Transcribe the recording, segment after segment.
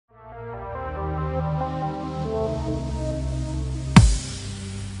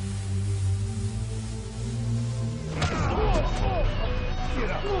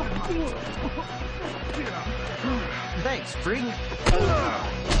Thanks, freak.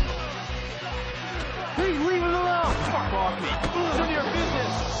 Hey, leave it alone! Fuck off me! It's none of your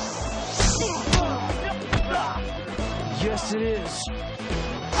business! Yes, it is.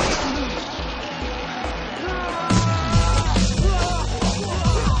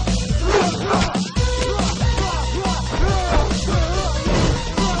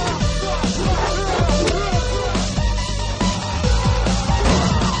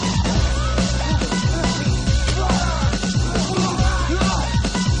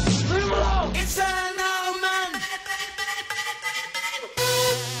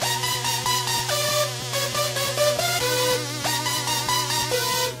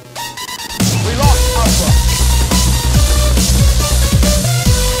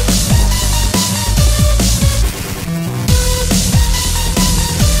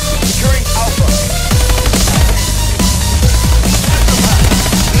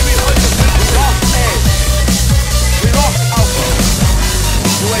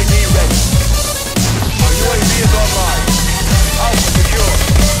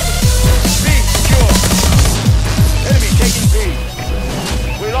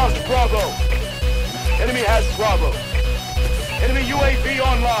 Enemy has Bravo. Enemy UAV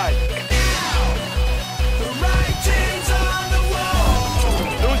online. The writing's on the wall.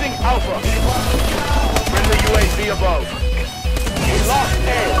 Losing Alpha. Friendly UAV above. We lost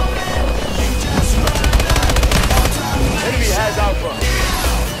A. Enemy has Alpha.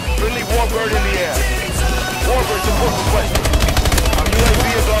 Friendly Warbird in the air. Warbird support requested. Our UAV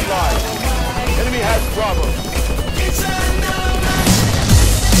is online. Enemy has Bravo.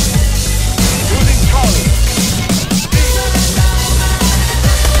 Losing Charlie.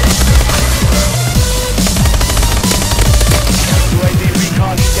 UAV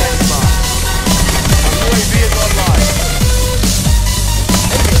recon standing by. Our UAV is online.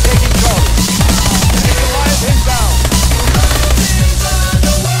 Enemy taking Charlie. Enemy Goliath inbound.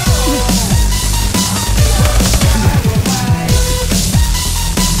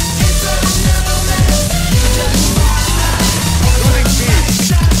 Losing B.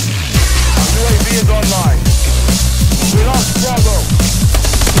 Our UAV is online. We lost Bravo.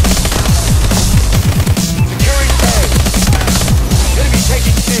 Securing A. Enemy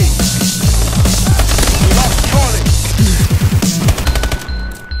taking C. We lost Charlie.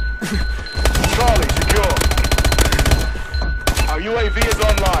 Charlie secure. Our UAV is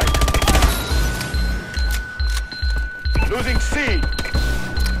online. Losing C.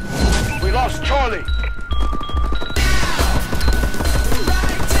 We lost Charlie.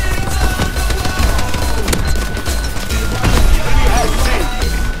 Enemy has C.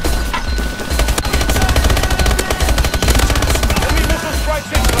 Enemy missile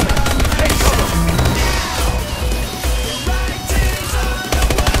strikes incoming. Take cover.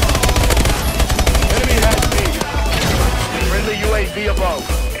 Enemy has B. Friendly UAV above.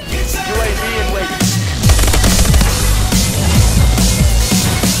 UAV in waiting.